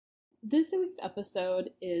This week's episode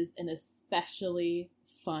is an especially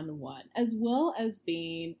fun one, as well as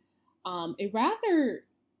being a rather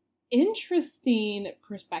interesting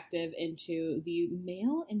perspective into the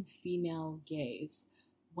male and female gaze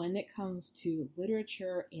when it comes to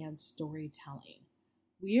literature and storytelling.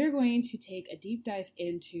 We are going to take a deep dive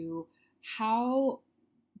into how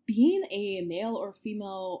being a male or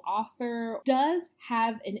female author does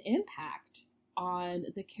have an impact on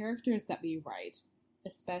the characters that we write,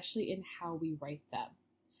 especially in how we write them.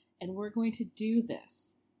 And we're going to do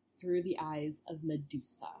this through the eyes of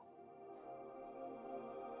Medusa.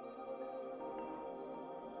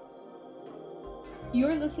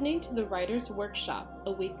 You're listening to The Writer's Workshop,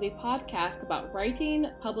 a weekly podcast about writing,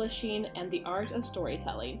 publishing, and the art of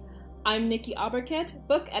storytelling. I'm Nikki Aberkit,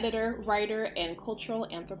 book editor, writer, and cultural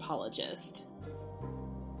anthropologist.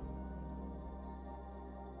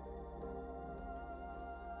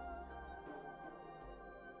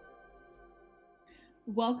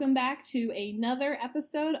 Welcome back to another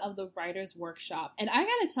episode of The Writer's Workshop. And I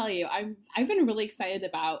gotta tell you, I've been really excited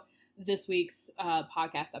about this week's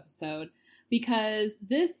podcast episode because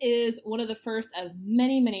this is one of the first of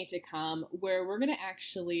many to come where we're gonna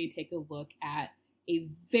actually take a look at a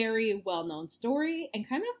very well-known story and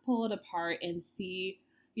kind of pull it apart and see,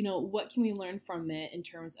 what can we learn from it in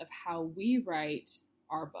terms of how we write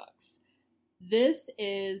our books. This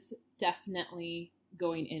is definitely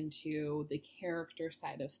going into the character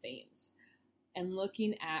side of things and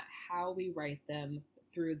looking at how we write them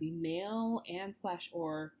through the male and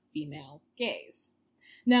 /or female gaze.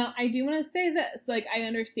 Now, I do want to say this, I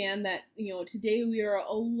understand that, today we are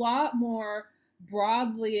a lot more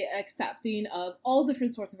broadly accepting of all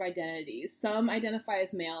different sorts of identities. Some identify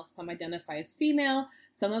as male, some identify as female,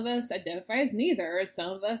 some of us identify as neither,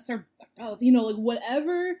 some of us are both,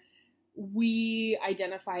 whatever we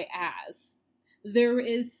identify as. There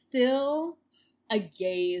is still a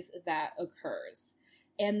gaze that occurs.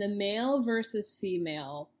 And the male versus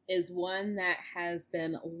female is one that has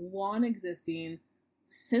been long existing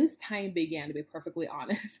since time began, to be perfectly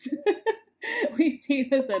honest. We see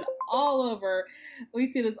this all over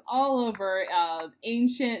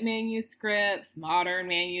ancient manuscripts, modern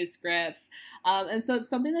manuscripts. And so it's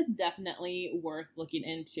something that's definitely worth looking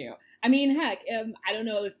into. I mean, heck, I don't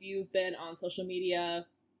know if you've been on social media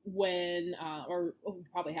when, or you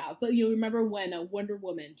probably have, but remember when Wonder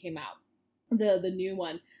Woman came out, the new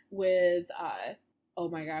one with, oh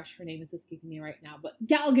my gosh, her name is escaping me right now, but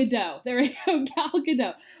Gal Gadot. There we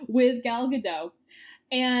go, with Gal Gadot.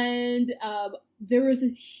 And there was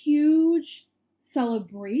this huge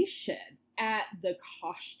celebration at the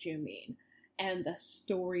costuming and the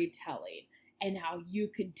storytelling and how you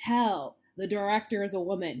could tell the director is a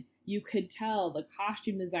woman. You could tell the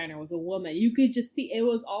costume designer was a woman. You could just see it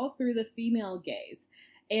was all through the female gaze.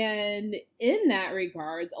 And in that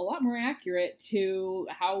regards, a lot more accurate to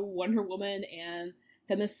how Wonder Woman and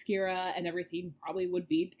Themyscira and everything probably would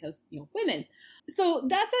be because, women. So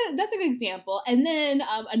that's a good example. And then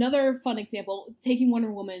another fun example, taking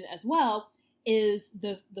Wonder Woman as well, is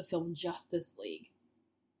the film Justice League.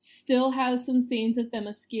 Still has some scenes at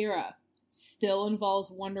Themyscira. Still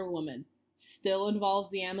involves Wonder Woman. Still involves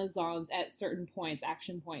the Amazons at certain points,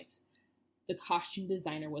 action points. The costume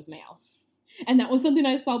designer was male. And that was something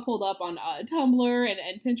I saw pulled up on Tumblr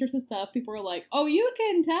and Pinterest and stuff. People were like, oh, you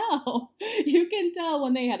can tell. You can tell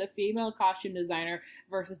when they had a female costume designer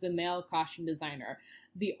versus a male costume designer.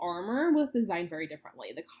 The armor was designed very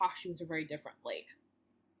differently. The costumes were very differently.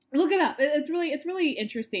 Look it up. It's really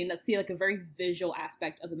interesting to see a very visual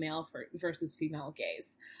aspect of the male versus female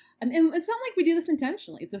gaze. And it's not like we do this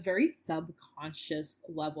intentionally. It's a very subconscious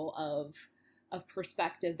level of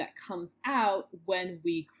perspective that comes out when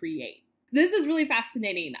we create. This is really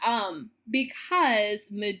fascinating because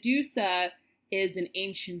Medusa is an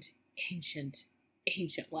ancient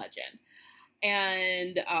legend.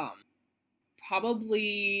 And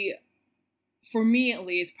probably, for me at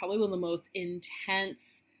least, probably one of the most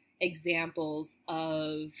intense examples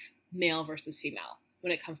of male versus female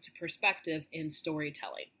when it comes to perspective in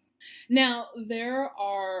storytelling. Now, there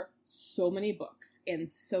are so many books and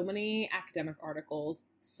so many academic articles,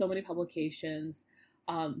 so many publications,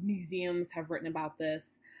 museums have written about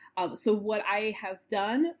this. So what I have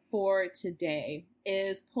done for today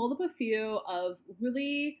is pulled up a few of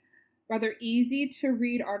really rather easy to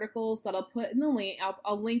read articles that I'll put in the link.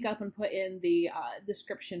 I'll link up and put in the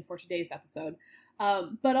description for today's episode.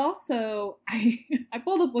 But also, I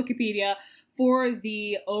pulled up Wikipedia for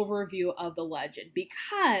the overview of the legend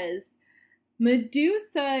because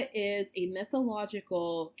Medusa is a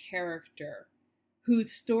mythological character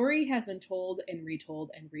whose story has been told and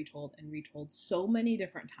retold and retold and retold so many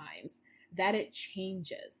different times that it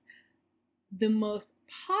changes. The most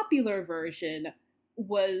popular version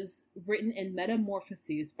was written in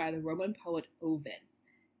Metamorphoses by the Roman poet Ovid.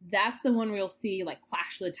 That's the one where you'll see like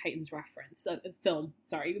Clash of the Titans reference,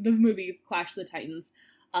 the movie Clash of the Titans,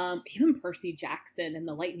 even Percy Jackson and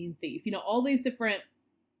the Lightning Thief, all these different,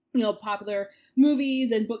 popular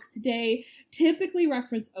movies and books today typically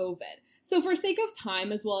reference Ovid. So for sake of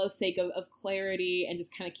time, as well as sake of clarity and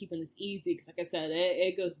just kind of keeping this easy, because like I said,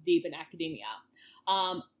 it goes deep in academia.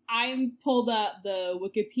 I pulled up the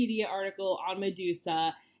Wikipedia article on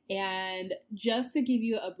Medusa, and just to give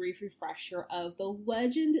you a brief refresher of the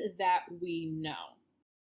legend that we know.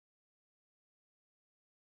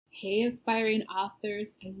 Hey, aspiring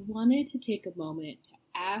authors, I wanted to take a moment to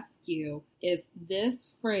ask you if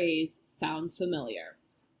this phrase sounds familiar.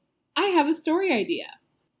 I have a story idea.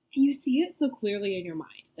 And you see it so clearly in your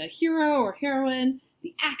mind. The hero or heroine,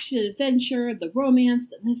 the action adventure, the romance,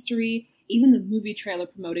 the mystery, even the movie trailer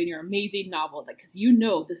promoting your amazing novel, because you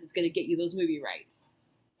know this is going to get you those movie rights.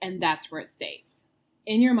 And that's where it stays.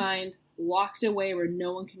 In your mind, locked away where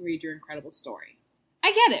no one can read your incredible story.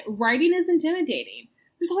 I get it. Writing is intimidating.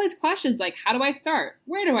 There's always questions like, how do I start?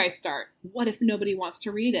 Where do I start? What if nobody wants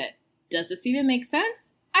to read it? Does this even make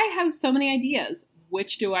sense? I have so many ideas.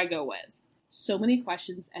 Which do I go with? So many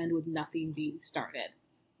questions end with nothing being started.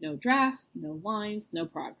 No drafts, no lines, no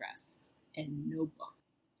progress, and no book.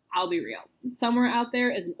 I'll be real. Somewhere out there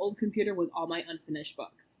is an old computer with all my unfinished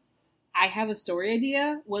books. I have a story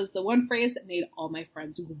idea was the one phrase that made all my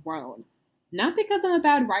friends groan. Not because I'm a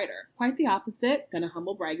bad writer, quite the opposite, gonna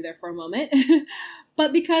humble brag there for a moment,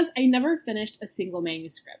 but because I never finished a single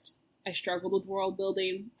manuscript. I struggled with world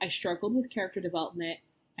building, I struggled with character development,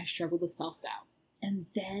 I struggled with self-doubt. And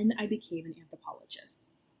then I became an anthropologist.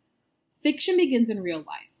 Fiction begins in real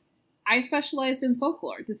life. I specialized in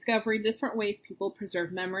folklore, discovering different ways people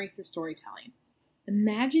preserve memory through storytelling.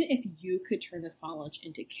 Imagine if you could turn this knowledge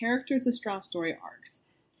into characters with strong story arcs,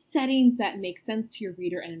 settings that make sense to your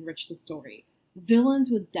reader and enrich the story,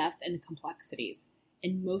 villains with depth and complexities,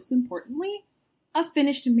 and most importantly, a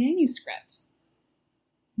finished manuscript.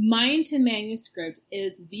 Mind to Manuscript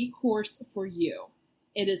is the course for you.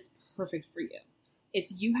 It is perfect for you. If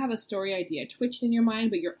you have a story idea twitching in your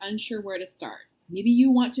mind, but you're unsure where to start, maybe you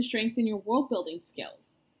want to strengthen your world building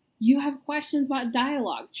skills. You have questions about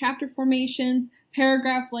dialogue, chapter formations,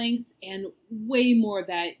 paragraph lengths, and way more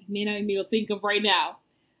that you may not even be able to think of right now.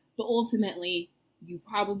 But ultimately, you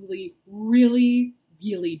probably really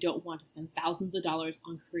don't want to spend thousands of dollars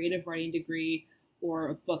on a creative writing degree or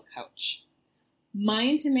a book coach.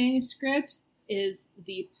 Mind to Manuscript is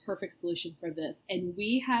the perfect solution for this, and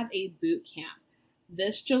we have a boot camp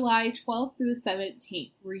this July 12th through the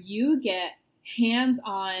 17th, where you get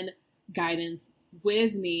hands-on guidance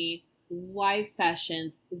with me, live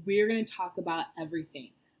sessions. We're going to talk about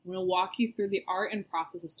everything. I'm going to walk you through the art and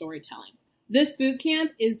process of storytelling. This boot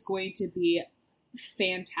camp is going to be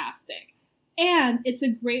fantastic. And it's a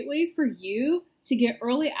great way for you to get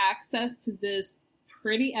early access to this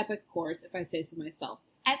pretty epic course, if I say so myself,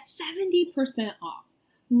 at 70% off.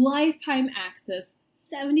 Lifetime access,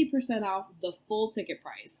 70% off the full ticket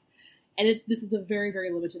price. And this is a very, very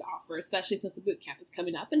limited offer, especially since the bootcamp is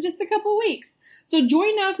coming up in just a couple weeks. So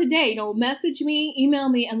join now today. Message me, email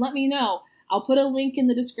me, and let me know. I'll put a link in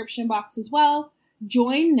the description box as well.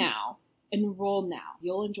 Join now. Enroll now.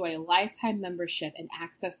 You'll enjoy a lifetime membership and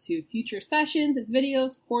access to future sessions,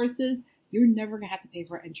 videos, courses. You're never going to have to pay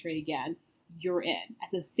for entry again. You're in.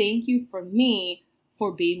 As a thank you from me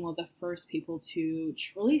for being one of the first people to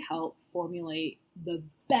truly help formulate the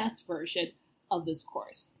best version of this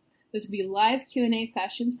course. There's going to be live Q&A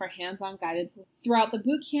sessions for hands-on guidance throughout the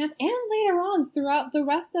bootcamp and later on throughout the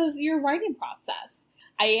rest of your writing process.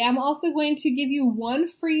 I am also going to give you one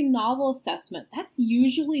free novel assessment. That's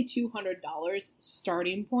usually $200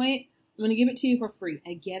 starting point. I'm going to give it to you for free,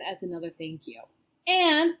 again, as another thank you.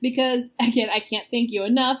 And because, again, I can't thank you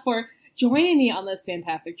enough for joining me on this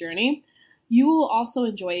fantastic journey, you will also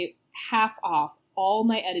enjoy half off all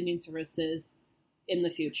my editing services in the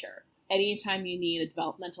future. Anytime you need a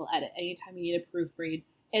developmental edit, anytime you need a proofread,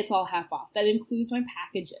 it's all half off. That includes my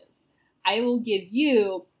packages. I will give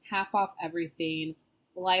you half off everything,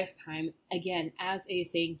 lifetime, again, as a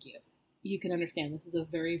thank you. You can understand this is a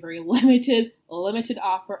very, very limited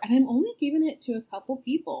offer, and I'm only giving it to a couple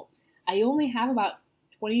people. I only have about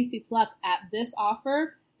 20 seats left at this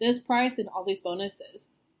offer, this price, and all these bonuses.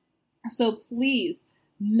 So please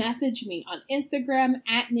message me on Instagram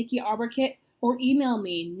at Nikki Auberkit or email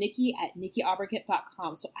me,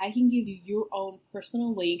 nikki@nikkiauberkit.com, so I can give you your own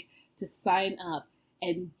personal link to sign up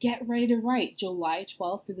And get ready to write July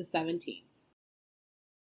 12th through the 17th.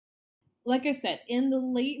 Like I said, in the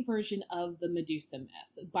late version of the Medusa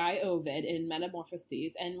myth by Ovid in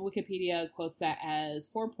Metamorphoses, and Wikipedia quotes that as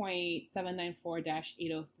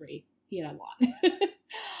 4.794-803. He had a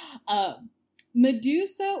lot.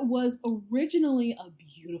 Medusa was originally a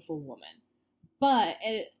beautiful woman, but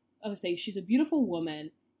I would say she's a beautiful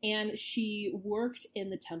woman, and she worked in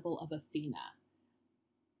the temple of Athena.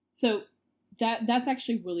 So that's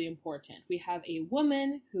actually really important. We have a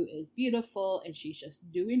woman who is beautiful and she's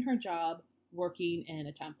just doing her job working in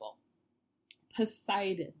a temple.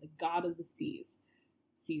 Poseidon, the god of the seas,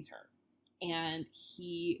 sees her and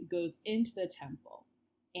he goes into the temple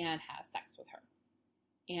and has sex with her.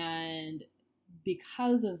 And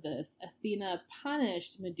because of this, Athena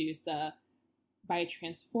punished Medusa by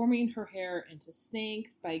transforming her hair into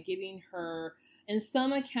snakes, by giving her, in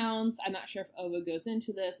some accounts, I'm not sure if Ovid goes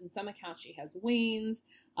into this, in some accounts she has wings.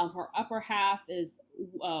 Her upper half is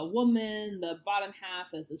a woman, the bottom half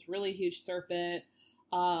is this really huge serpent,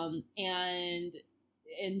 and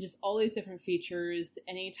just all these different features.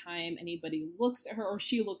 Anytime anybody looks at her or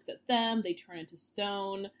she looks at them, they turn into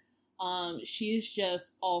stone. She's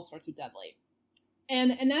just all sorts of deadly.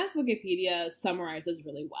 And as Wikipedia summarizes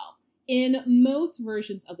really well, in most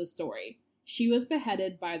versions of the story, she was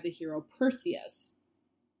beheaded by the hero Perseus,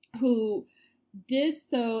 who did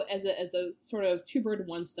so as a sort of two-bird,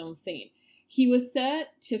 one-stone thing. He was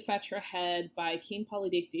set to fetch her head by King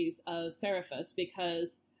Polydectes of Seriphus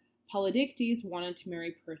because Polydectes wanted to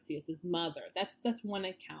marry Perseus's mother. That's one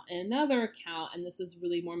account. And another account, and this is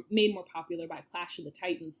really made more popular by Clash of the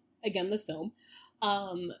Titans, again the film,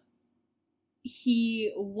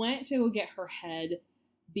 he went to go get her head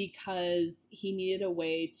because he needed a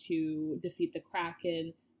way to defeat the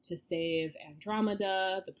Kraken, to save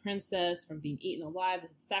Andromeda, the princess, from being eaten alive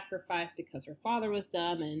as a sacrifice because her father was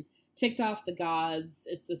dumb and ticked off the gods.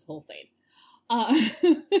 It's this whole thing. And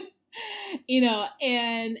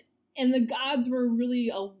the gods were really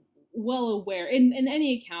well aware. In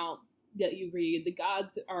any account that you read, the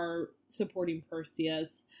gods are supporting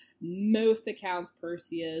Perseus. Most accounts,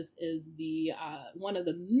 Perseus is the one of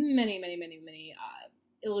the many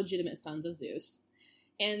illegitimate sons of Zeus.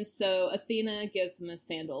 And so Athena gives him a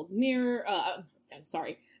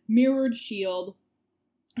mirrored shield.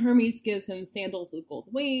 Hermes gives him sandals with gold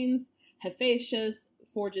wings. Hephaestus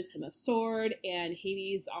forges him a sword, and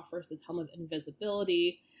Hades offers his helm of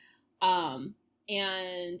invisibility. And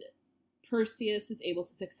Perseus is able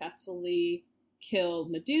to successfully kill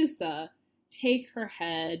Medusa, take her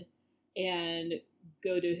head, and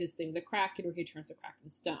go do his thing, the Kraken, where he turns the Kraken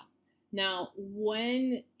to stone. Now,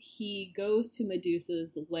 when he goes to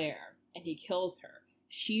Medusa's lair and he kills her,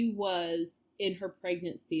 she was in her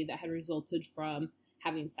pregnancy that had resulted from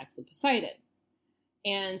having sex with Poseidon.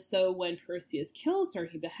 And so when Perseus kills her,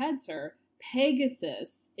 he beheads her.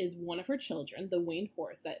 Pegasus is one of her children, the winged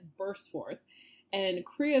horse that bursts forth. And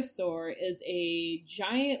Chrysaor is a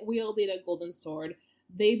giant wielding a golden sword.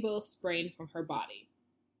 They both sprang from her body.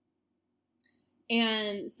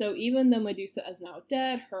 And so even though Medusa is now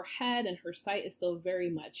dead, her head and her sight is still very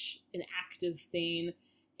much an active thing.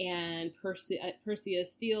 And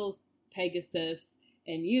Perseus steals Pegasus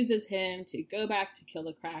and uses him to go back to kill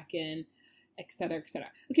the Kraken, etc.,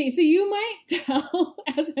 etc. Okay, so you might tell,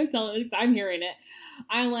 as I'm telling it, because I'm hearing it,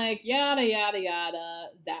 I'm like, yada, yada, yada,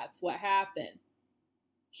 that's what happened.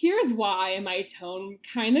 Here's why my tone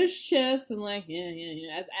kind of shifts. I'm like,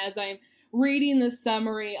 yeah, as I'm reading the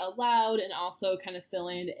summary aloud and also kind of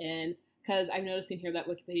filling in, because I'm noticing here that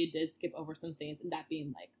Wikipedia did skip over some things, and that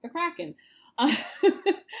being like the Kraken.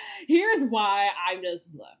 Here's why I'm just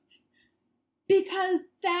blah. Because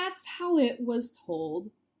that's how it was told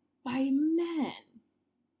by men.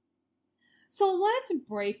 So let's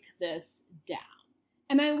break this down.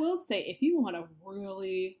 And I will say, if you want a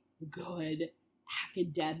really good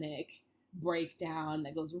academic breakdown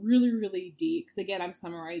that goes really, really deep, because again, I'm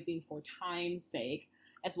summarizing for time's sake,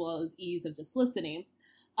 as well as ease of just listening,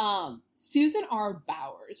 Susan R.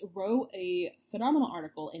 Bowers wrote a phenomenal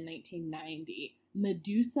article in 1990,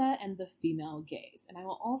 Medusa and the Female Gaze. And I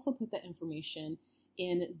will also put that information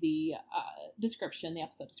in the description, the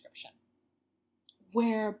episode description,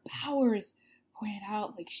 where Bowers pointed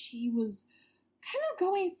out, like, she was kind of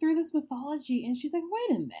going through this mythology, and she's like,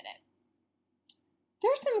 wait a minute.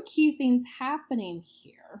 There's some key things happening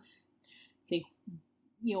here. I think,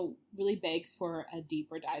 really begs for a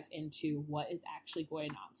deeper dive into what is actually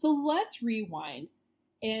going on. So let's rewind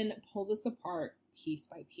and pull this apart piece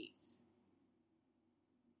by piece.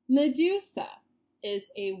 Medusa is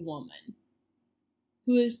a woman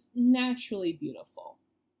who is naturally beautiful.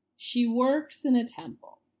 She works in a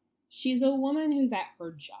temple. She's a woman who's at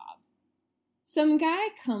her job. Some guy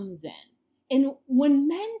comes in, and when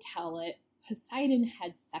men tell it, Poseidon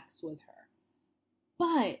had sex with her.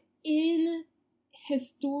 But in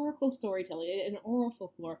historical storytelling, in oral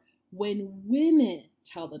folklore, when women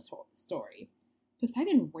tell the story,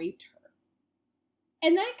 Poseidon raped her.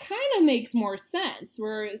 And that kind of makes more sense,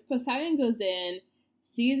 whereas Poseidon goes in,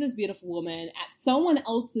 sees this beautiful woman at someone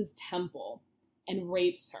else's temple, and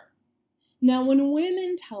rapes her. Now, when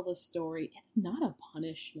women tell the story, it's not a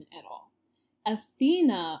punishment at all.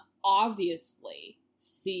 Athena obviously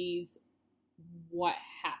sees what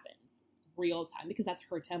happens real time because that's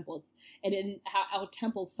her temple. And in how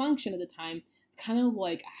temples function at the time, it's kind of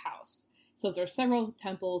like a house. So if there's several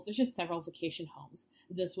temples, there's just several vacation homes.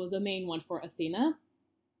 This was a main one for Athena.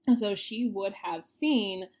 And so she would have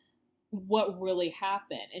seen what really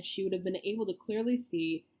happened, and she would have been able to clearly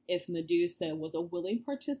see if Medusa was a willing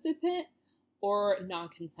participant or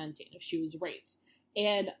non-consenting, if she was raped.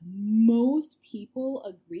 And most people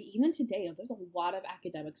agree, even today, there's a lot of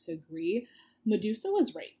academics who agree, Medusa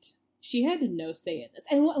was raped. She had no say in this.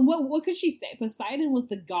 And what could she say? Poseidon was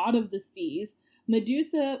the god of the seas.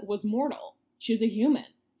 Medusa was mortal. She was a human.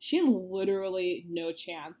 She had literally no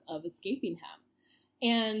chance of escaping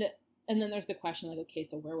him. And then there's the question, like, okay,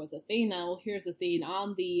 so where was Athena? Well, here's the thing.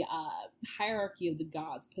 On the hierarchy of the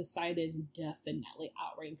gods, Poseidon definitely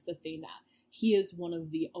outranks Athena. He is one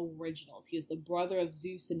of the originals. He is the brother of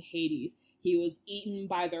Zeus and Hades. He was eaten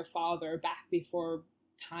by their father back before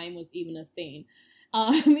time was even a thing.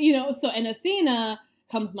 And Athena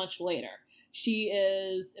comes much later. She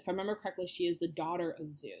is, if I remember correctly, she is the daughter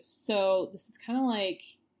of Zeus. So this is kind of like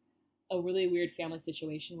a really weird family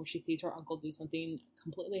situation where she sees her uncle do something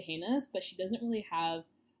completely heinous, but she doesn't really have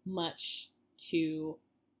much to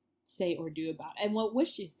say or do about it. And what would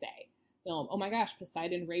she say? Oh my gosh,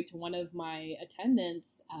 Poseidon raped one of my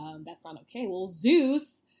attendants. That's not okay. Well,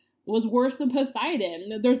 Zeus was worse than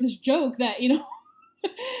Poseidon. There's this joke that,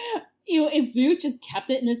 if Zeus just kept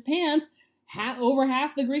it in his pants, over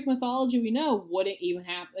half the Greek mythology we know wouldn't even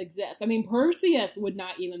exist. I mean, Perseus would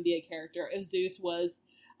not even be a character if Zeus was,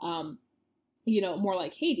 more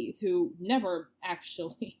like Hades, who never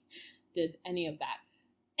actually did any of that.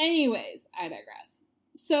 Anyways, I digress.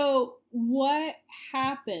 So what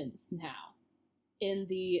happens now in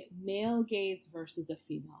the male gaze versus the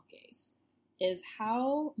female gaze is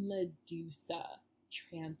how Medusa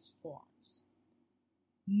transforms.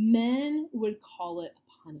 Men would call it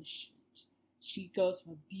a punishment. She goes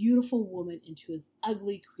from a beautiful woman into this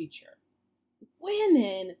ugly creature.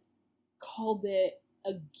 Women called it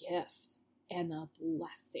a gift and a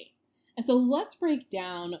blessing. And so let's break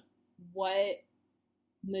down what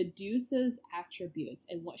Medusa's attributes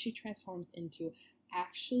and what she transforms into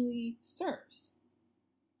actually serves.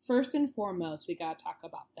 First and foremost, we gotta talk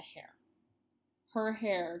about the hair. Her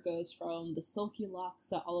hair goes from the silky locks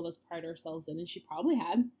that all of us pride ourselves in, and she probably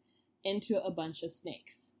had, into a bunch of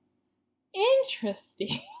snakes.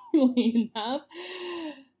 Interestingly enough,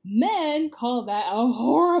 men call that a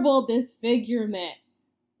horrible disfigurement.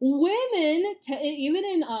 Women, even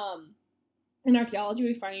in archaeology,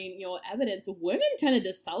 we find evidence. Women tended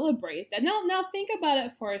to celebrate that. Now think about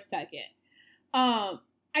it for a second. I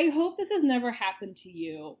hope this has never happened to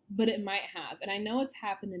you, but it might have, and I know it's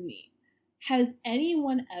happened to me. Has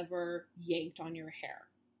anyone ever yanked on your hair?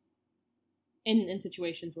 In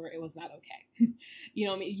situations where it was not okay.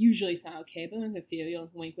 Usually it's not okay, but there's a few,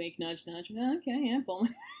 wink, wink, nudge, nudge. Okay, yeah, boom.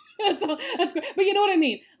 That's great. But you know what I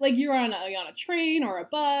mean? Like you're on a train or a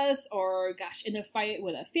bus, or gosh, in a fight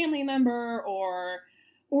with a family member, or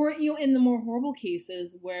in the more horrible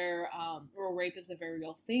cases where rape is a very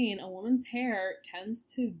real thing, a woman's hair tends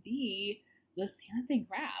to be the thing that they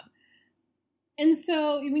grab. And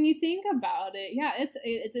so when you think about it, yeah, it's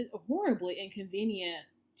horribly inconvenient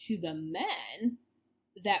to the men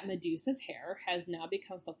that Medusa's hair has now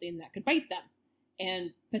become something that could bite them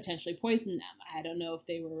and potentially poison them. I don't know if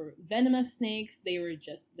they were venomous snakes, they're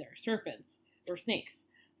serpents or snakes.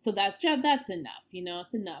 So that's enough,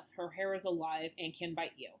 it's enough. Her hair is alive and can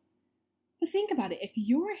bite you. But think about it, if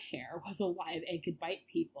your hair was alive and could bite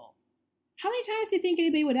people, how many times do you think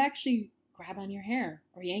anybody would actually grab on your hair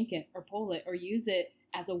or yank it or pull it or use it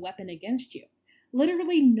as a weapon against you?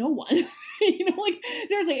 Literally no one.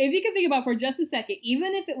 Seriously, if you can think about for just a second,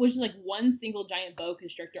 even if it was just like one single giant boa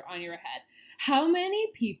constrictor on your head, how many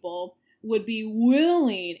people would be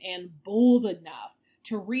willing and bold enough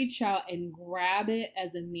to reach out and grab it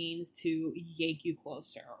as a means to yank you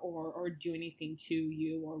closer or do anything to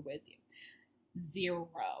you or with you? Zero.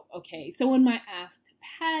 Okay, someone might ask to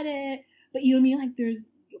pet it, but there's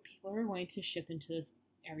people are going to shift into this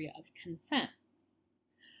area of consent.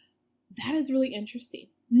 That is really interesting.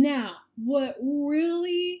 Now, what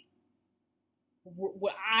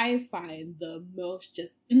I find the most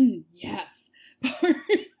just yes part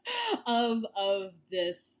of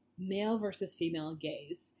this male versus female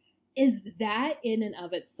gaze is that in and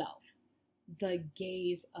of itself, the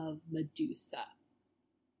gaze of Medusa.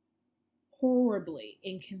 Horribly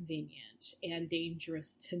inconvenient and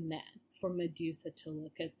dangerous to men for Medusa to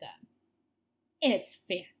look at them. It's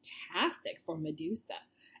fantastic for Medusa.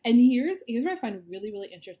 And here's what I find really,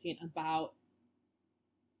 really interesting about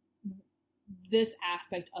this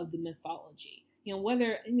aspect of the mythology.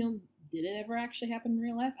 Whether, did it ever actually happen in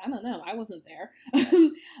real life? I don't know. I wasn't there.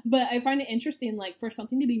 But I find it interesting, like, for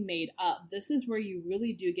something to be made up, this is where you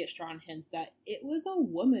really do get strong hints that it was a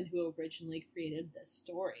woman who originally created this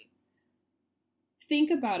story. Think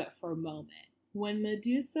about it for a moment. When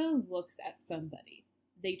Medusa looks at somebody,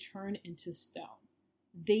 they turn into stone.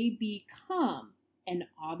 They become an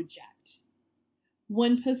object.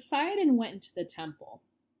 When Poseidon went into the temple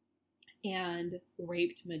and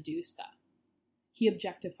raped Medusa, he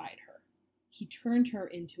objectified her. He turned her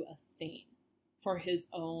into a thing for his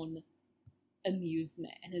own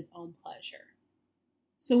amusement and his own pleasure.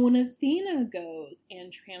 So when Athena goes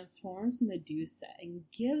and transforms Medusa and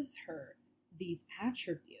gives her these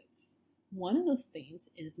attributes, one of those things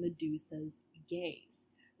is Medusa's gaze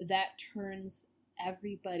that turns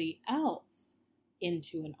everybody else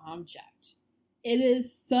into an object. It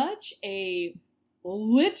is such a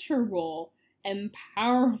literal and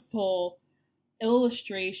powerful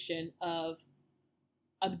illustration of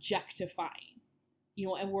objectifying,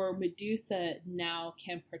 and where Medusa now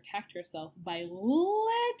can protect herself by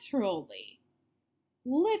literally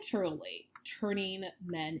turning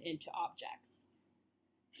men into objects.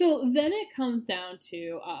 So then it comes down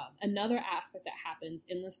to another aspect that happens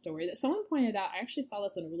in the story that someone pointed out. I actually saw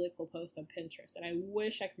this in a really cool post on Pinterest, and I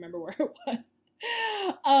wish I could remember where it was.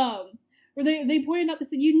 Where they pointed out, they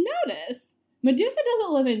said, you notice Medusa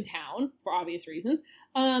doesn't live in town for obvious reasons,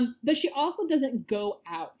 but she also doesn't go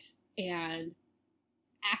out and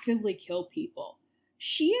actively kill people.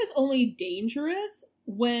 She is only dangerous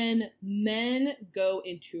when men go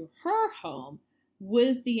into her home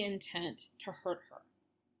with the intent to hurt her.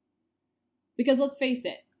 Because let's face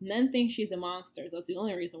it, men think she's a monster. So that's the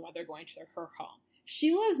only reason why they're going to her home.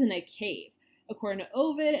 She lives in a cave. According to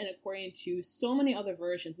Ovid and according to so many other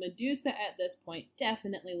versions, Medusa at this point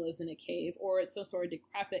definitely lives in a cave, or it's some sort of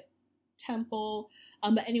decrepit temple.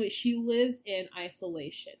 But anyway, she lives in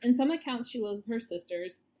isolation. In some accounts, she lives with her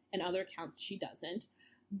sisters. In other accounts, she doesn't.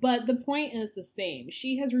 But the point is the same.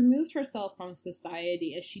 She has removed herself from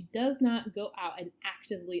society as she does not go out and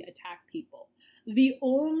actively attack people. The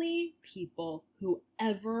only people who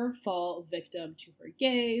ever fall victim to her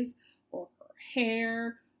gaze or her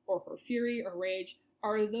hair or her fury or rage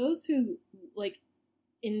are those who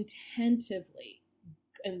intentionally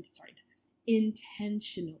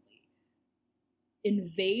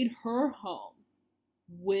invade her home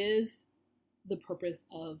with the purpose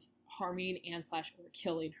of harming and / or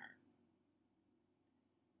killing her.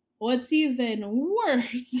 What's even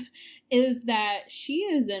worse is that she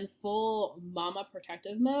is in full mama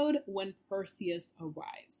protective mode when Perseus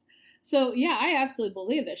arrives. So yeah, I absolutely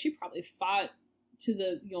believe that she probably fought to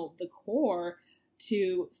the core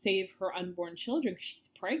to save her unborn children because she's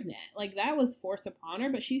pregnant. Like, that was forced upon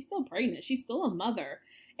her, but she's still pregnant. She's still a mother.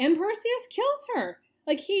 And Perseus kills her.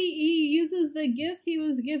 Like, he uses the gifts he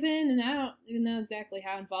was given, and I don't even know exactly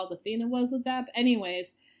how involved Athena was with that. But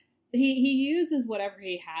anyways, he uses whatever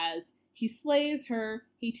he has. He slays her.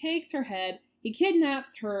 He takes her head. He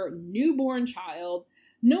kidnaps her newborn child.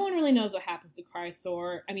 No one really knows what happens to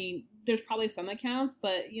Chrysaor. I mean, there's probably some accounts,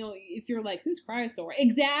 but, if you're like, who's Chrysaor?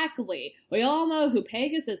 Exactly. We all know who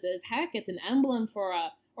Pegasus is. Heck, it's an emblem for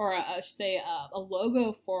a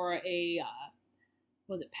logo for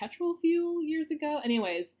was it petrol fuel years ago?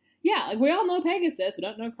 Anyways, yeah, like, we all know Pegasus. We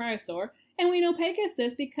don't know Chrysaor. And we know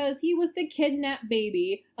Pegasus because he was the kidnapped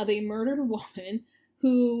baby of a murdered woman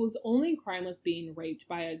whose only crime was being raped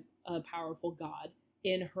by a powerful god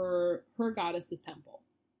in her goddess's temple.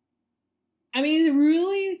 I mean,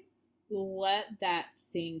 really let that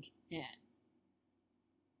sink in.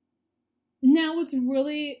 Now, what's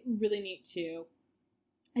really, really neat too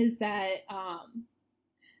is that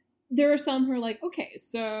there are some who are like, okay,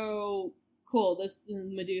 so cool, this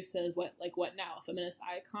Medusa is what now? A feminist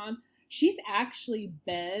icon? She's actually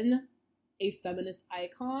been a feminist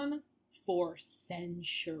icon for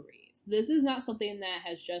centuries. This is not something that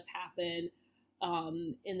has just happened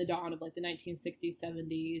in the dawn of like the 1960s,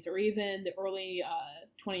 70s, or even the early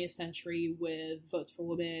 20th century with votes for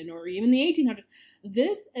women, or even the 1800s.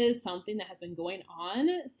 This is something that has been going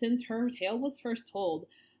on since her tale was first told.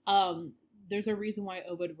 There's a reason why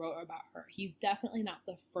Ovid wrote about her. He's definitely not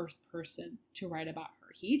the first person to write about her.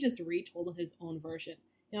 He just retold his own version,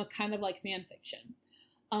 kind of like fan fiction.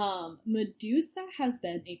 Medusa has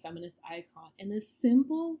been a feminist icon and the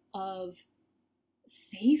symbol of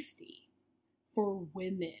safety for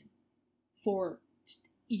women for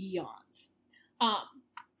eons.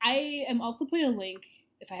 I am also putting a link,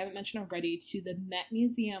 if I haven't mentioned already, to the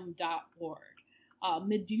metmuseum.org.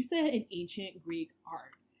 Medusa in ancient Greek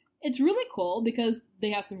art. It's really cool because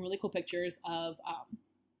they have some really cool pictures of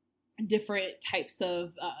different types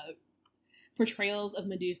of portrayals of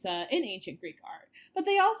Medusa in ancient Greek art. But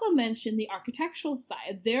they also mention the architectural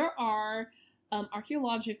side. There are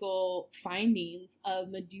archaeological findings of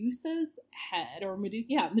Medusa's head,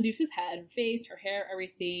 Medusa's head, her face, her hair,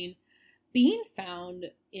 everything, being found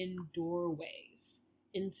in doorways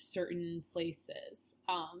in certain places.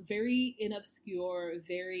 Very inobscure,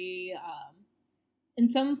 very, in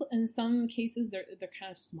some cases, they're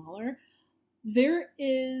kind of smaller. There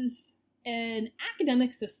is an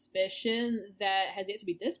academic suspicion that has yet to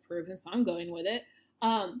be disproven, so I'm going with it,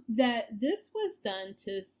 that this was done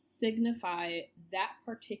to signify that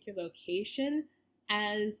particular location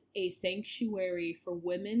as a sanctuary for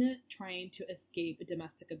women trying to escape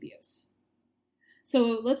domestic abuse.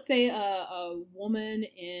 So let's say a woman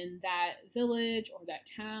in that village or that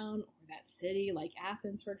town or that city, like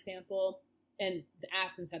Athens, for example, and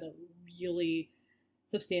Athens had a really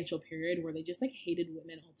substantial period where they just like hated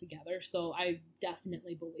women altogether. So I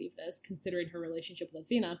definitely believe this, considering her relationship with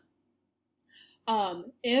Athena.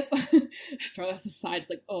 If sorry, that's a side. It's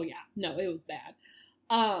like, oh yeah, no, it was bad.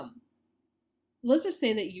 Let's just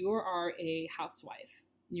say that you are a housewife.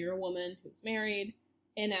 You're a woman who's married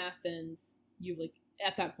in Athens. You've like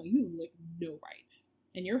at that point you have like no rights,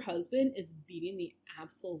 and your husband is beating the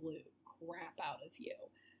absolute crap out of you.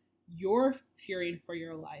 You're fearing for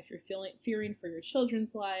your life. You're fearing for your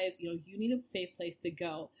children's lives. You need a safe place to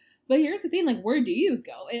go. But here's the thing, like, where do you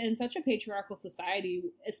go? In such a patriarchal society,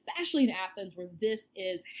 especially in Athens where this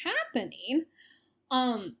is happening,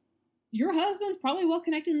 your husband's probably well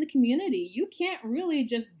connected in the community. You can't really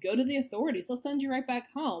just go to the authorities. They'll send you right back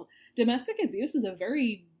home. Domestic abuse is a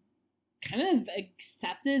very kind of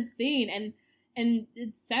accepted thing. And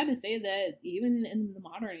it's sad to say that even in the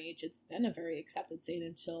modern age, it's been a very accepted thing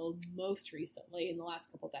until most recently in the last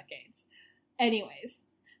couple decades. Anyways,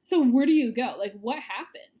 so where do you go? Like, what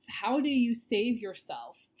happens? How do you save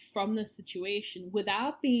yourself from this situation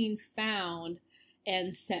without being found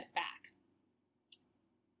and sent back?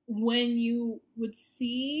 When you would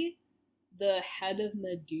see the head of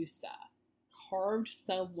Medusa carved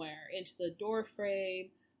somewhere into the door frame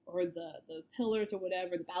or the pillars or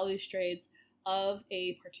whatever, the balustrades of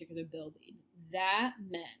a particular building, that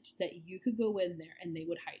meant that you could go in there and they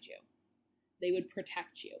would hide you. They would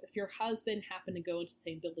protect you. If your husband happened to go into the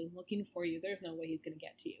same building looking for you, there's no way he's going to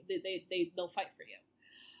get to you. They'll fight for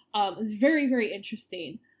you. It's very, very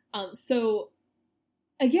interesting. So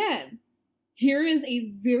again, here is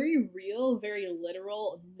a very real, very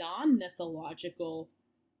literal, non-mythological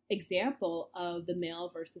example of the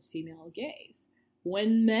male versus female gaze.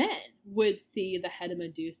 When men would see the head of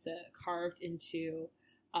Medusa carved into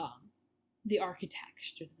the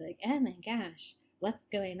architecture, they're like, oh my gosh, what's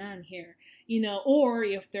going on here? Or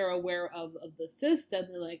if they're aware of the system,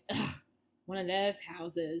 they're like, ugh, one of those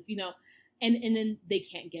houses, and then they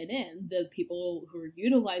can't get in. The people who are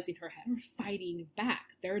utilizing her head are fighting back.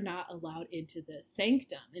 They're not allowed into this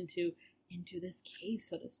sanctum, into this cave,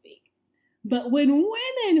 so to speak. But when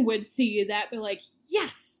women would see that, they're like,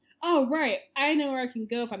 yes, oh, right, I know where I can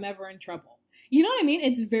go if I'm ever in trouble. You know what I mean?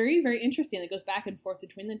 It's very, very interesting. It goes back and forth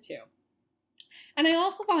between the two. And I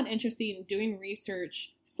also found interesting doing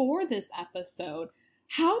research for this episode,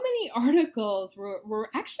 how many articles were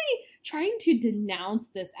actually trying to denounce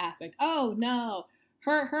this aspect. Oh, no,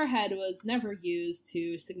 her head was never used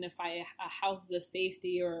to signify houses of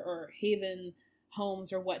safety or haven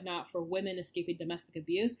homes or whatnot for women escaping domestic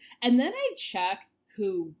abuse. And then I check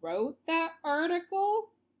who wrote that article.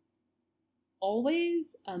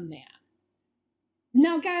 Always a man.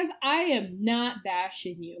 Now, guys, I am not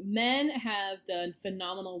bashing you. Men have done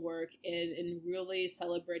phenomenal work in really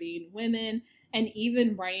celebrating women and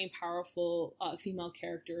even writing powerful female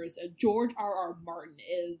characters. George R.R. Martin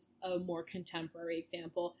is a more contemporary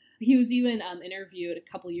example. He was even interviewed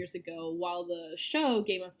a couple years ago while the show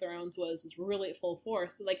Game of Thrones was really at full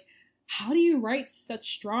force. Like, how do you write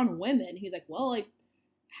such strong women? He's like, well, like,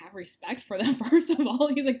 have respect for them. First of all,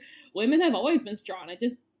 he's like, women have always been strong. I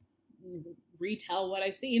just retell what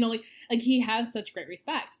I've seen. Like he has such great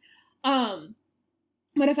respect.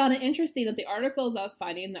 But I found it interesting that the articles I was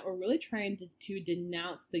finding that were really trying to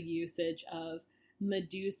denounce the usage of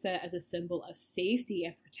Medusa as a symbol of safety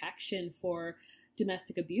and protection for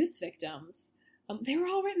domestic abuse victims, they were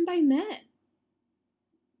all written by men.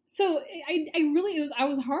 So I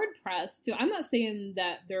was hard pressed to, I'm not saying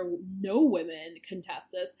that no women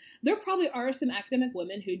contest this. There probably are some academic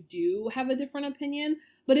women who do have a different opinion,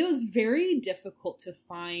 but it was very difficult to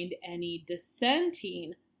find any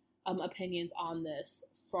dissenting opinions on this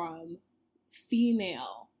from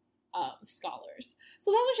female scholars.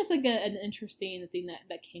 So that was just like an interesting thing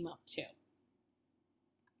that came up too.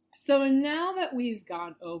 So now that we've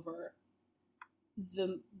gone over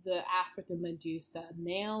the aspect of Medusa,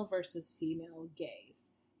 male versus female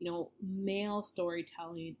gaze, male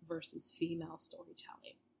storytelling versus female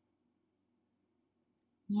storytelling,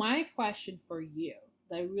 my question for you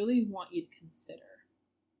that I really want you to consider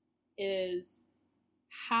is,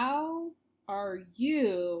 how are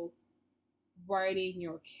you writing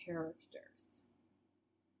your characters?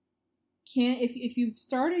 If you've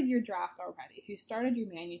started your draft already, if you've started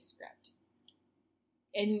your manuscript,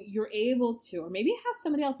 and you're able to, or maybe have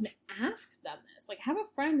somebody else and asks them this, like have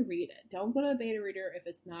a friend read it. Don't go to a beta reader if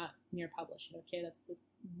it's not near publishing. Okay, that's the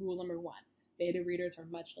rule number one. Beta readers are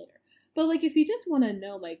much later. But like, if you just want to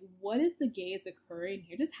know, like, what is the gaze occurring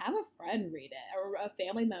here, just have a friend read it, or a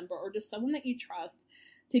family member, or just someone that you trust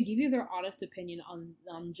to give you their honest opinion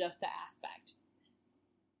on just the aspect.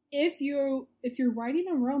 If you're writing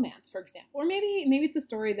a romance, for example, or maybe it's a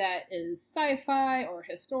story that is sci-fi or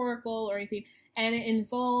historical or anything, and it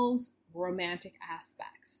involves romantic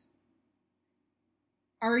aspects,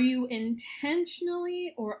 are you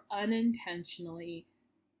intentionally or unintentionally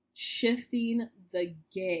shifting the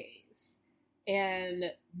gaze and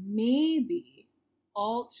maybe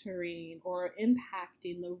altering or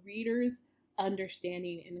impacting the reader's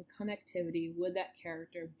understanding and connectivity with that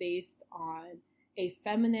character based on a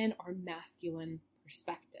feminine or masculine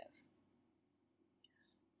perspective?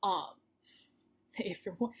 Say if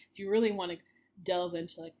you really want to delve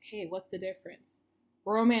into, like, okay, what's the difference?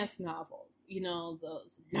 Romance novels,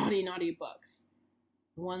 those naughty books,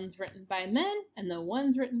 the ones written by men and the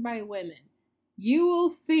ones written by women, you will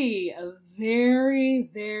see a very,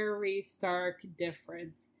 very stark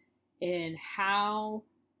difference in how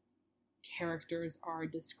characters are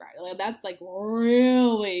described. Like, that's like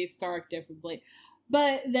really stark differently.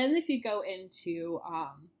 But then if you go into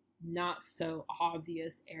not so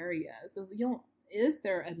obvious areas, is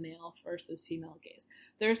there a male versus female gaze?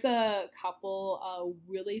 There's a couple of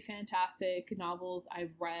really fantastic novels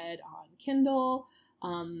I've read on Kindle.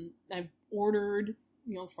 I've ordered,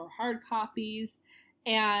 for hard copies.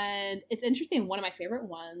 And it's interesting. One of my favorite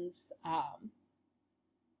ones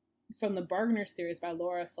from the Bargainer series by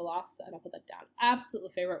Laura Thalassa, and I'll put that down.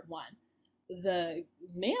 Absolute favorite one. The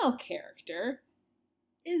male character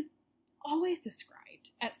is always described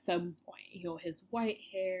at some point. His white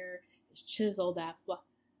hair, his chiseled ass, blah.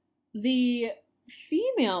 The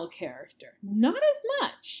female character, not as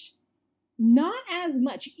much. Not as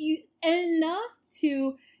much. Enough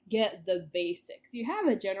to get the basics. You have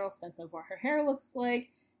a general sense of what her hair looks like.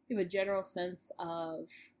 You have a general sense of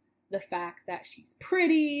the fact that she's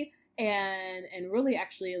pretty and really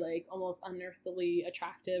actually like almost unearthly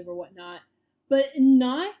attractive or whatnot, but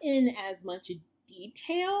not in as much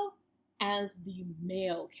detail as the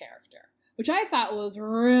male character, which I thought was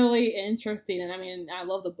really interesting. And I mean, I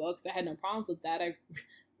love the books. I had no problems with that. I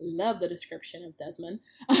love the description of Desmond.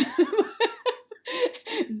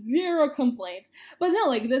 Zero complaints. But no,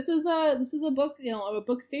 like, this is a book, a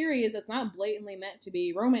book series that's not blatantly meant to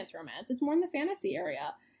be romance. It's more in the fantasy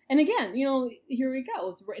area. And again, here we go.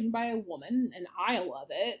 It's written by a woman, and I love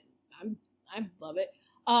it. I love it.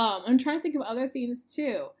 I'm trying to think of other things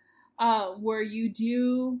too, where you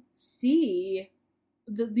do see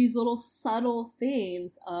these little subtle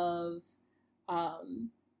things of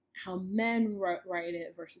how men write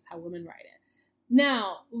it versus how women write it.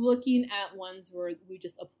 Now, looking at ones where we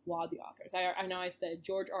just applaud the authors. I know I said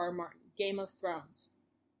George R.R. Martin, Game of Thrones.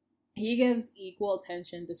 He gives equal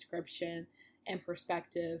attention, description, and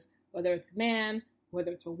perspective, whether it's a man,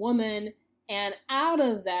 whether it's a woman. And out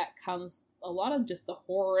of that comes a lot of just the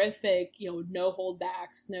horrific, no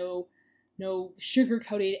holdbacks, no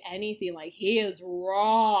sugarcoating anything. Like, he is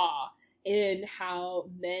raw in how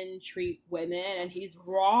men treat women, and he's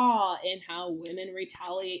raw in how women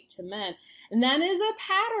retaliate to men. And that is a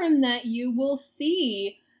pattern that you will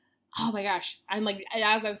see. Oh my gosh. I'm like,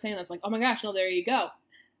 as I was saying this, like, oh my gosh, no, there you go.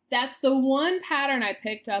 That's the one pattern I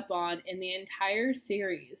picked up on in the entire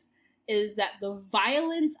series, is that the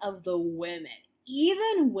violence of the women,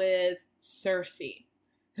 even with Cersei,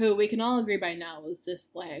 who we can all agree by now was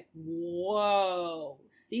just like, whoa,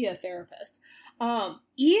 see a therapist.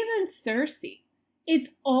 Even Cersei, it's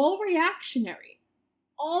all reactionary.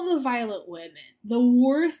 All the violent women, the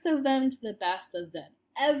worst of them to the best of them,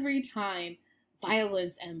 every time,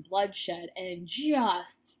 violence and bloodshed and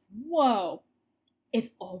just, whoa,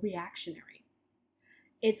 it's all reactionary.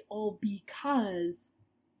 It's all because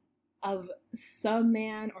of some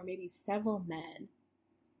man or maybe several men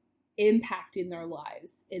impacting their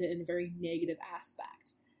lives in a very negative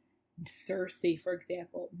aspect. Cersei, for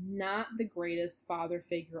example, not the greatest father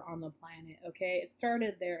figure on the planet, okay? It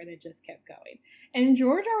started there and it just kept going. And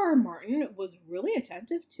George R.R. Martin was really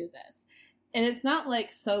attentive to this. And it's not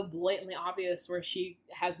like so blatantly obvious where she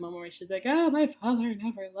has a moment where she's like, oh, my father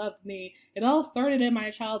never loved me. It all started in my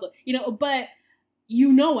childhood. But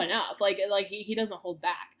you know enough. Like he doesn't hold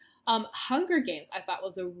back. Hunger Games, I thought,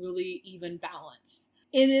 was a really even balance.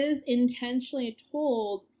 It is intentionally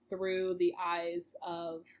told through the eyes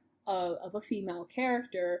of a female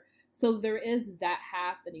character, so there is that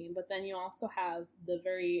happening. But then you also have the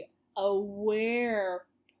very aware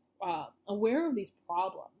of these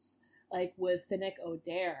problems, like with Finnick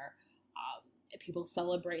Odair. People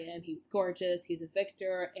celebrate him. He's gorgeous. He's a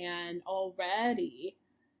victor, and already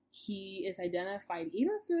he is identified,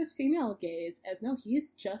 even through his female gaze, as no,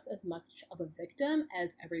 he's just as much of a victim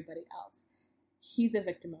as everybody else. He's a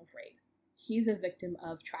victim of rape. He's a victim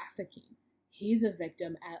of trafficking. He's a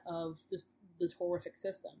victim of this horrific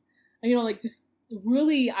system. Just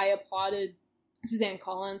really, I applauded Suzanne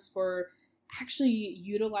Collins for actually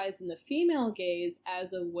utilizing the female gaze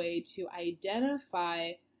as a way to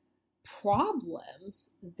identify problems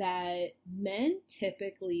that men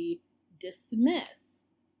typically dismiss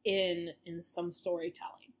in some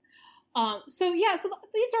storytelling. So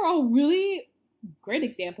these are all really great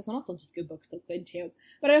examples, and also just good books to look into.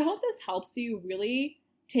 But I hope this helps you really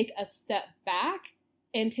take a step back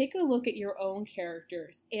and take a look at your own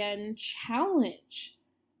characters and challenge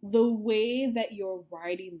the way that you're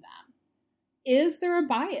writing them. Is there a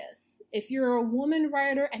bias? If you're a woman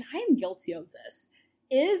writer, and I'm guilty of this,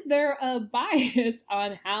 is there a bias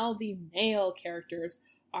on how the male characters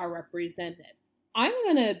are represented? I'm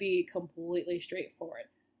going to be completely straightforward.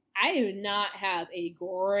 I do not have a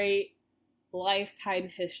great lifetime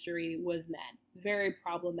history with men. Very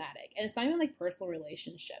problematic. And it's not even like personal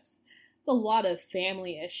relationships. It's a lot of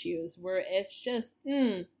family issues where it's just,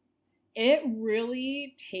 it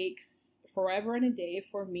really takes forever and a day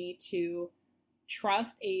for me to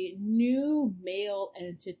trust a new male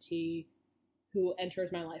entity who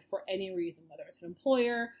enters my life for any reason, whether it's an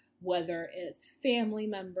employer, whether it's family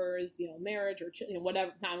members, marriage, or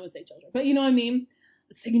whatever. Not going to say children, but you know what I mean?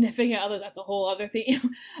 Significant others, that's a whole other thing.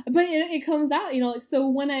 But it comes out, so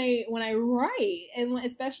when I write, and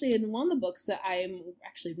especially in one of the books that I'm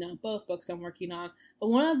actually, not both books I'm working on, but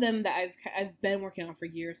one of them that I've been working on for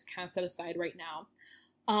years, kind of set aside right now.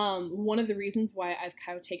 One of the reasons why I've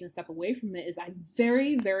kind of taken a step away from it is I'm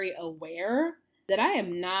very, very aware that I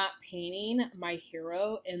am not painting my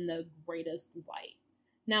hero in the greatest light.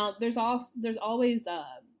 Now, there's always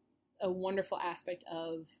a wonderful aspect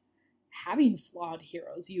of having flawed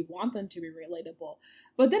heroes. You want them to be relatable.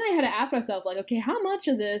 But then I had to ask myself, okay, how much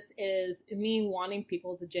of this is me wanting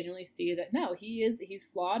people to genuinely see that, no, he's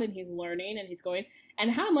flawed and he's learning and he's going,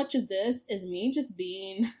 and how much of this is me just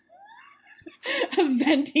being a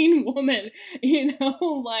venting woman, things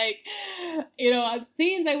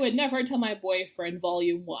I would never tell my boyfriend,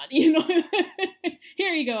 volume 1,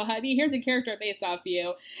 here you go, honey, here's a character based off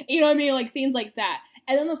you, things like that.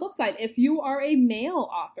 And then the flip side, if you are a male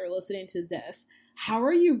author listening to this, how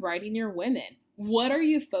are you writing your women? What are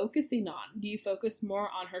you focusing on? Do you focus more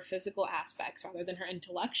on her physical aspects rather than her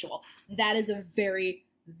intellectual? That is a very,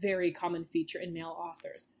 very common feature in male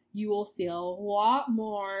authors. You will see a lot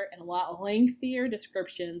more and a lot lengthier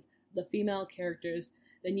descriptions of the female characters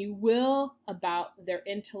than you will about their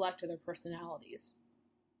intellect or their personalities.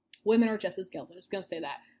 Women are just as guilty. I'm just going to say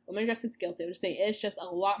that. Women are just as guilty. I'm just saying it's just a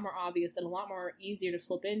lot more obvious and a lot more easier to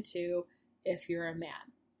slip into if you're a man.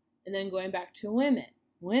 And then going back to women.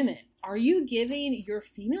 Women, are you giving your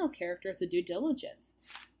female characters the due diligence?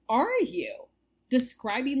 Are you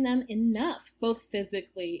describing them enough, both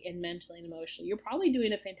physically and mentally and emotionally? You're probably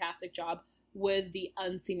doing a fantastic job with the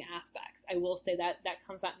unseen aspects. I will say that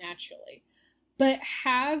comes out naturally. But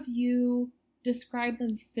have you described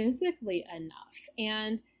them physically enough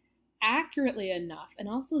and accurately enough and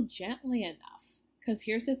also gently enough? Because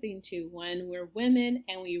here's the thing too, when we're women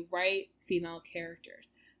and we write female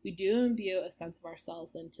characters, we do imbue a sense of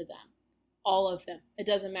ourselves into them. All of them. It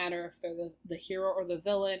doesn't matter if they're the hero or the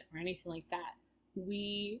villain or anything like that.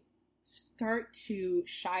 We start to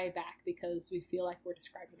shy back because we feel like we're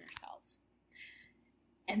describing ourselves.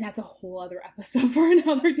 And that's a whole other episode for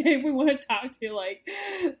another day if we want to talk to like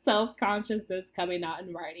self-consciousness coming out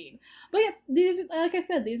in writing. But yeah, these, like I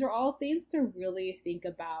said, these are all things to really think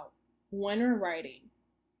about when we're writing.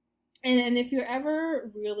 And if you're ever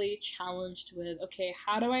really challenged with, okay,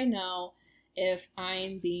 how do I know if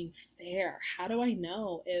I'm being fair? How do I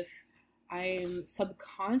know if I'm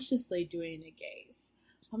subconsciously doing a gaze?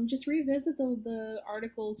 Just revisit the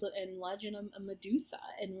articles in Legend of Medusa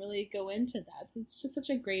and really go into that. So it's just such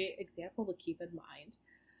a great example to keep in mind.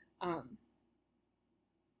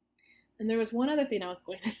 And there was one other thing I was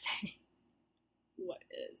going to say. What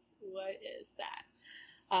is that?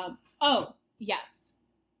 Oh, yes.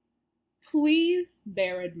 Please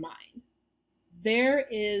bear in mind, there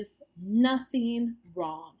is nothing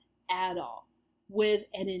wrong at all with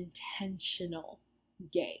an intentional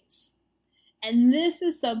gaze. And this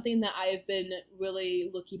is something that I've been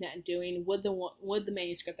really looking at doing with the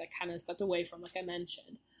manuscript that I kind of stepped away from, like I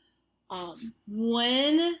mentioned.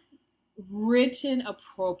 When written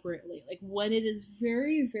appropriately, like when it is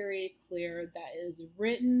very, very clear that it is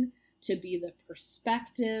written to be the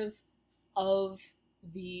perspective of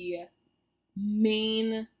the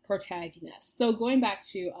main protagonist. So going back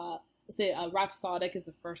to, let's say, Rhapsodic is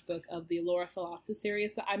the first book of the Laura Thalassa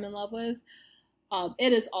series that I'm in love with.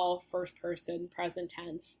 It is all first person, present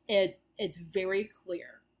tense. It's very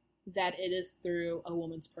clear that it is through a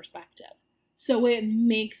woman's perspective. So it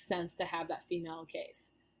makes sense to have that female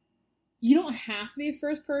gaze. You don't have to be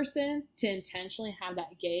first person to intentionally have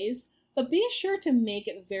that gaze, but be sure to make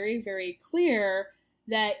it very, very clear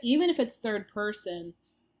that even if it's third person,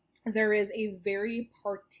 there is a very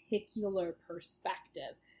particular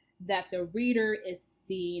perspective that the reader is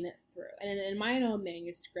seeing through. And in my own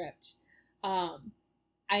manuscript,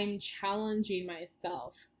 I'm challenging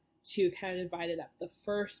myself to kind of divide it up. The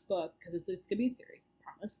first book, because it's going to be a series, I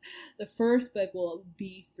promise. The first book will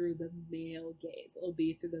be through the male gaze. It will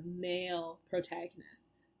be through the male protagonist.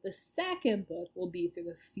 The second book will be through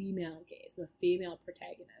the female gaze, the female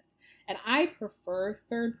protagonist. And I prefer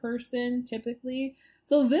third person typically.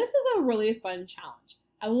 So this is a really fun challenge.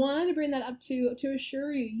 I wanted to bring that up to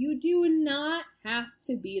assure you, you do not have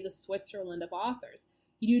to be the Switzerland of authors.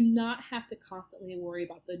 You do not have to constantly worry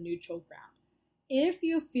about the neutral ground. If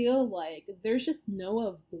you feel like there's just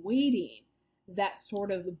no avoiding that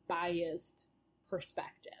sort of biased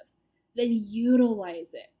perspective, then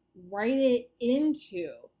utilize it. Write it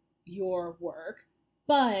into your work,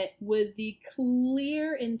 but with the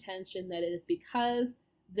clear intention that it is because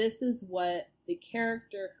this is what the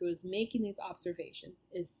character who is making these observations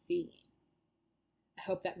is seeing. I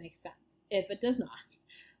hope that makes sense. If it does not,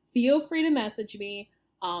 feel free to message me.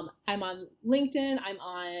 I'm on LinkedIn. I'm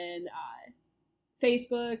on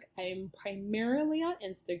Facebook. I'm primarily on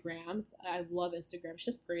Instagram. I love Instagram. It's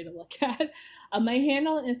just pretty to look at. My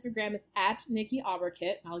handle on Instagram is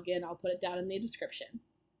 @NikkiAuberkit. I'll put it down in the description.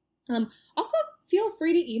 Also, feel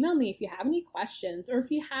free to email me if you have any questions or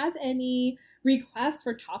if you have any requests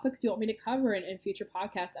for topics you want me to cover in future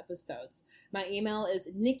podcast episodes. My email is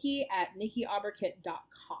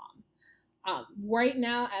nikki@nikkiauberkit.com. Right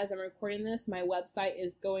now, as I'm recording this, my website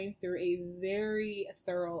is going through a very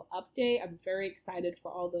thorough update. I'm very excited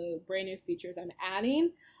for all the brand new features I'm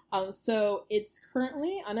adding. So it's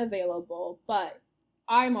currently unavailable, but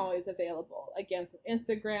I'm always available, again, through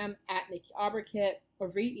Instagram @NikkiAuberkit or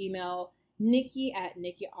via email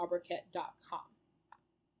nikki@nikkiauberkit.com.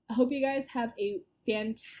 I hope you guys have a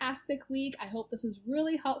fantastic week. I hope this was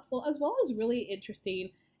really helpful as well as really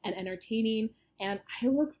interesting and entertaining. And I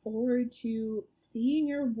look forward to seeing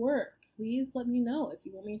your work. Please let me know if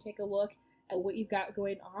you want me to take a look at what you've got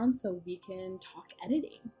going on so we can talk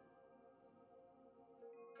editing.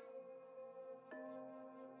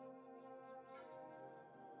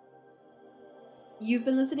 You've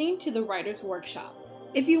been listening to The Writer's Workshop.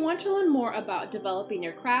 If you want to learn more about developing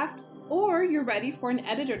your craft, or you're ready for an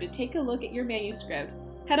editor to take a look at your manuscript,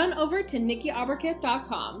 head on over to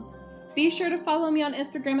nikkiauberkit.com. Be sure to follow me on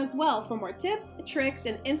Instagram as well for more tips, tricks,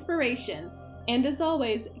 and inspiration. And as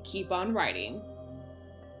always, keep on writing.